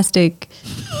the plastic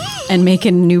and make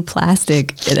a new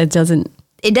plastic. It doesn't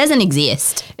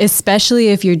exist. Especially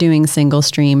if you're doing single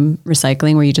stream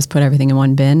recycling where you just put everything in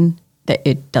one bin, that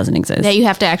it doesn't exist. That you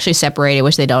have to actually separate it,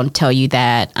 which they don't tell you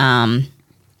that.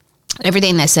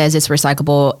 Everything that says it's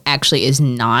recyclable actually is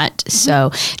not. Mm-hmm.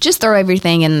 So just throw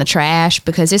everything in the trash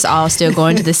because it's all still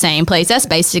going to the same place. That's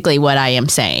basically what I am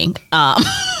saying.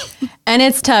 And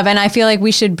it's tough. And I feel like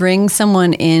we should bring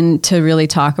someone in to really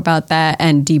talk about that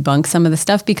and debunk some of the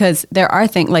stuff, because there are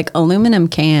things like aluminum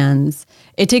cans.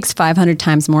 It takes 500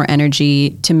 times more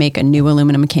energy to make a new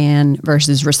aluminum can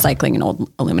versus recycling an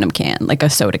old aluminum can, like a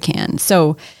soda can.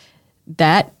 So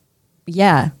that,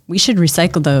 yeah, we should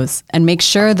recycle those and make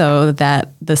sure, though,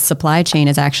 that the supply chain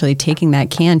is actually taking that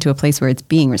can to a place where it's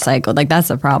being recycled. Like, that's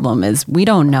the problem, is we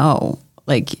don't know.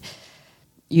 Like,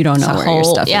 you don't know where your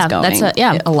stuff is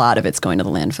going. A lot of it's going to the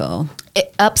landfill.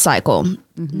 Upcycle,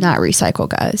 not recycle,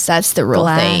 guys. That's the real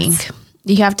thing.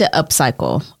 You have to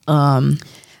upcycle.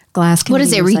 Glass can What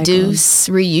is be it? recycled. Reduce,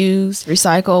 reuse,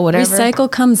 recycle, whatever. Recycle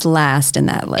comes last in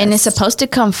that list. And it's supposed to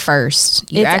come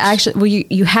first. It's actually, well,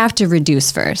 you have to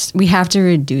reduce first. We have to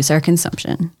reduce our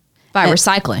consumption. By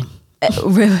recycling.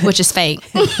 Really? Which is fake.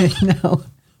 No.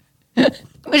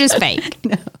 Which is fake.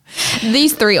 No.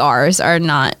 These 3 R's are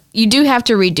not. You do have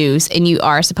to reduce, and you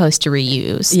are supposed to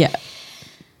reuse. Yeah.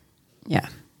 Yeah.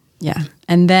 Yeah.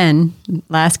 And then,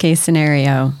 last case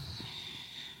scenario,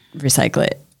 recycle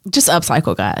it. Just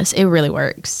upcycle, guys. It really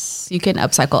works. You can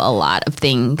upcycle a lot of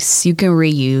things. You can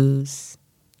reuse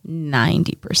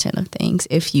 90% of things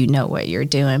if you know what you're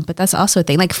doing. But that's also a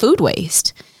thing, like food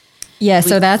waste. Yeah,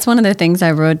 so that's one of the things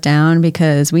I wrote down,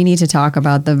 because we need to talk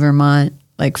about the Vermont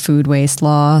like food waste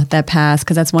law that passed,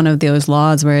 because that's one of those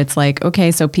laws where it's like,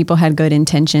 okay, so people had good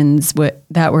intentions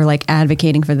that were like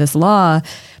advocating for this law,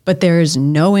 but there's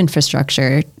no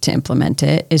infrastructure to implement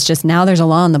it. It's just now there's a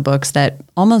law in the books that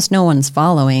almost no one's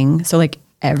following. So like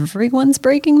everyone's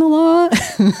breaking the law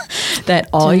that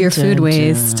all your food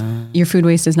waste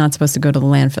is not supposed to go to the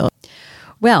landfill.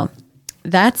 Well,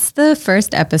 that's the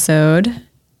first episode.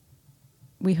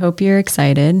 We hope you're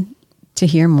excited to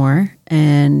hear more,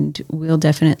 and we'll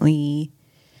definitely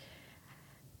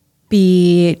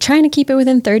be trying to keep it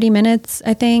within 30 minutes,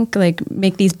 I think, like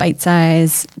make these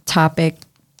bite-sized topic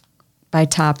by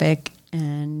topic,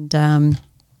 and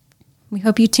we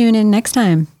hope you tune in next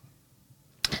time.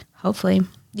 Hopefully.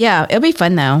 Yeah, it'll be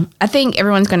fun though. I think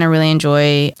everyone's going to really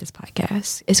enjoy this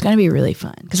podcast. It's going to be really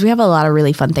fun because we have a lot of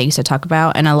really fun things to talk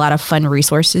about and a lot of fun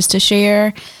resources to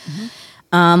share.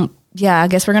 Yeah, I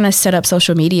guess we're going to set up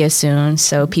social media soon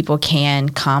so people can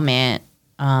comment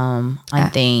on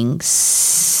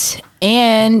things.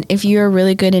 And if you're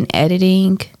really good in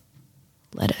editing,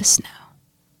 let us know.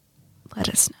 Let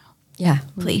us know. Yeah,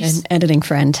 please. An editing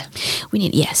friend. We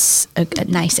need, yes, a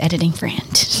nice editing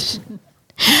friend.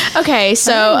 Okay,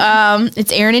 so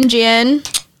it's Erin and Jen.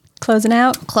 Closing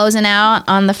out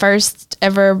on the first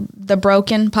ever The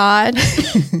Broken Pod.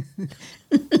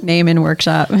 Name and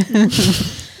workshop.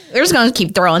 We're just going to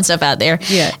keep throwing stuff out there.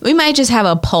 Yeah. We might just have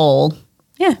a poll.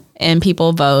 Yeah. And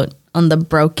people vote on the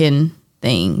broken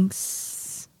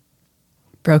things.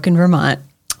 Broken Vermont.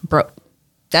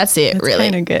 That's it, That's really.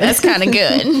 Kinda good. That's kind of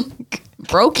good.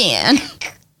 Broken.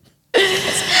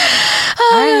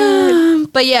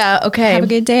 But yeah, okay. Have a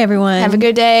good day, everyone. Have a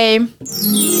good day.